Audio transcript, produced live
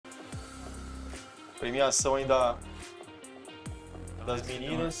Premiação ainda das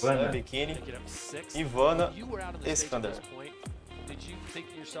meninas, né? Bikini. Ivana Eskander.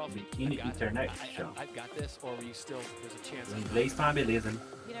 Bikini Internet. O inglês tá uma beleza, né?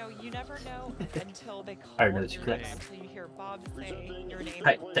 Arnold Class.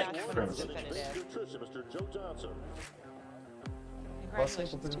 High-tech France.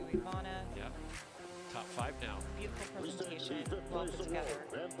 Congratulations to Ivana. Top 5 now. Beautiful presentation. Well put together.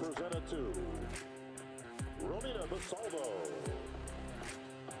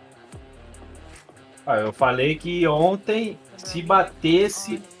 Eu falei que ontem, se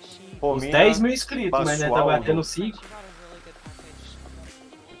batesse os 10 mil inscritos, mas né, tá batendo 5.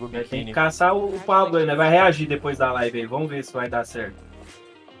 Tem que caçar o Pablo aí, né? Vai reagir depois da live aí. Vamos ver se vai dar certo.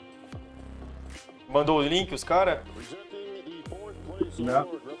 Mandou o link, os caras?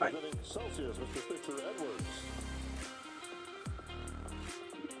 Não. Vai.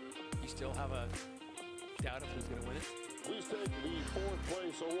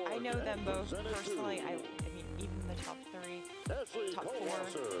 I know them both personally. I mean, even the top 3, top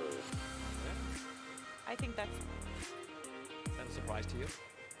 4. I think that's. Is that a surprise to you?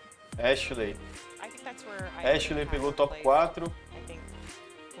 Ashley. I think that's where Ashley pegou top 4. I think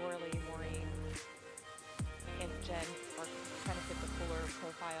Laurelie, Maureen, and Jen are kind of fit the cooler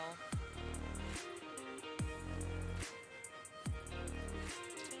profile.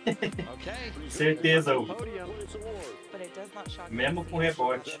 Certeza, mesmo com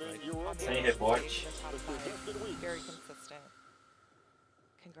rebote, sem rebote.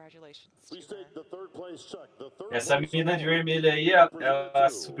 Essa menina de vermelho aí, ela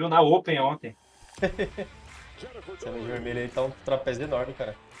subiu na Open ontem. Essa menina de vermelho aí tá um trapézio enorme,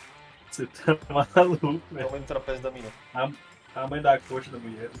 cara. Você tá maluco, velho. Tamanho do trapézio da mina. Tamanho da coxa da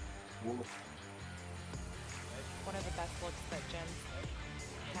mulher. One of the best looks that Jen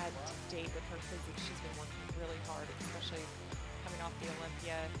had to date with her physique. She's been working really hard, especially coming off the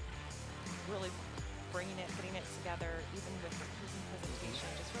Olympia, really bringing it, putting it together, even with her presentation,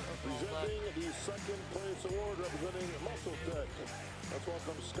 just her overall look. Presenting the second place award representing Muscle Tech. Let's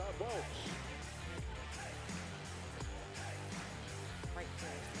welcome Scott Welch. Right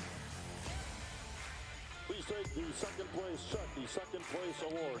here. Please take the second place check, the second place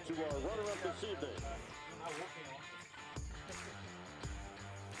award to our runner-up this evening.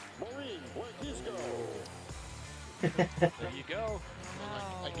 Maureen Blanquisco. There you go.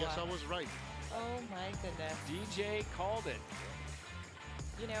 I guess I was right. Oh my goodness. DJ called it.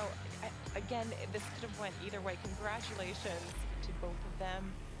 You know, again, this could have went either way. Congratulations to both of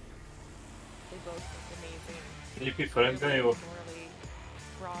them. They both looked amazing. Felipe Franco ganhou. Really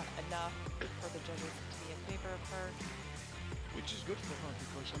brought enough for the judges to be in favor of her. Which is good for her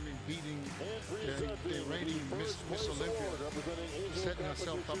because, I mean, beating the reigning Miss Olympia, setting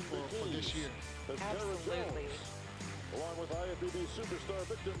herself up for this year. Absolutely. Along with IFBB superstar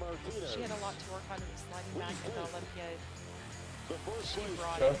Victor Martinez. She had a lot to work on sliding back at the Olympia. She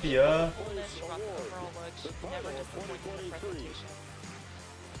brought Campeã. fullness, she brought the overall look. She never disappointed in the presentation.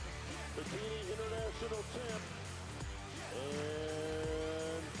 Bikini International Champ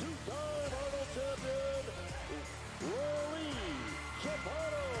and two-time Arnold champion, Laurelie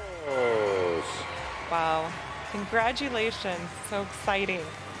Chapados. Wow. Congratulations. So exciting.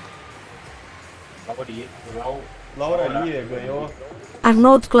 Laurelie ganhou.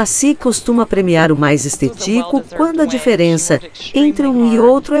 Arnold Classic costuma premiar o mais estético quando a diferença entre um e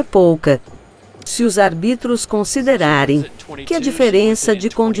outro é pouca. Se os árbitros considerarem que a diferença de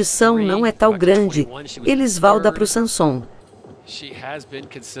condição não é tão grande, eles vão dar para o Samson. She has been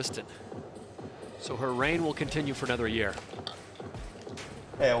consistent. So her reign will continue for another year.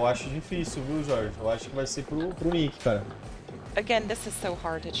 Eu acho difícil, viu, Jorge? Eu acho que vai ser pro Nick, cara. Again, this is so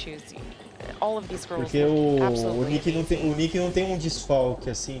hard to choose. All of these girls. Porque o Nick não tem um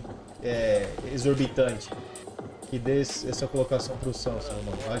desfalque assim exorbitante que dê essa colocação pro Samson,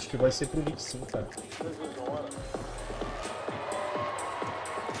 mano. Acho que vai ser pro Nick sim, cara.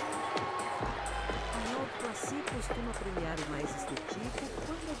 Arnold Classic costuma premiar o mais estético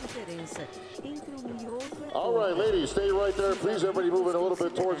quando a diferença entre um e outro é pouca. All right, ladies, stay right there. Please, everybody moving a little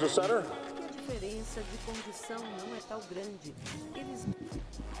bit towards the center. A diferença de condição não é tão grande. Eles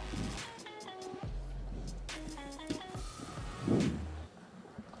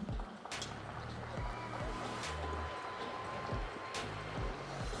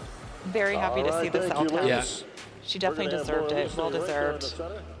Very happy to see this outcome. Yeah. She definitely deserved it. Well deserved.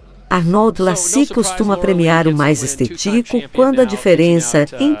 Arnold Lassie costuma premiar o mais estético quando a diferença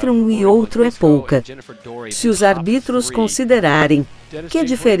entre um e outro é pouca. Se os árbitros considerarem que a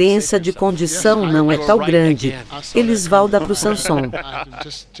diferença de condição não é tão grande, eles vão dar para o Samson.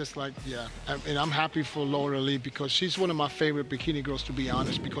 Just like, yeah. And I'm happy for Laurelie because she's one of my favorite bikini girls, to be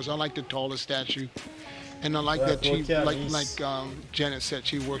honest, because I like the taller statue. And I like that she, like Janet said,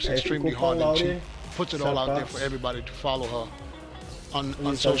 she works extremely hard and she puts it all out there for everybody to follow her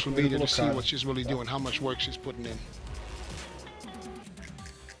on social media to see what she's really doing, how much work she's putting in.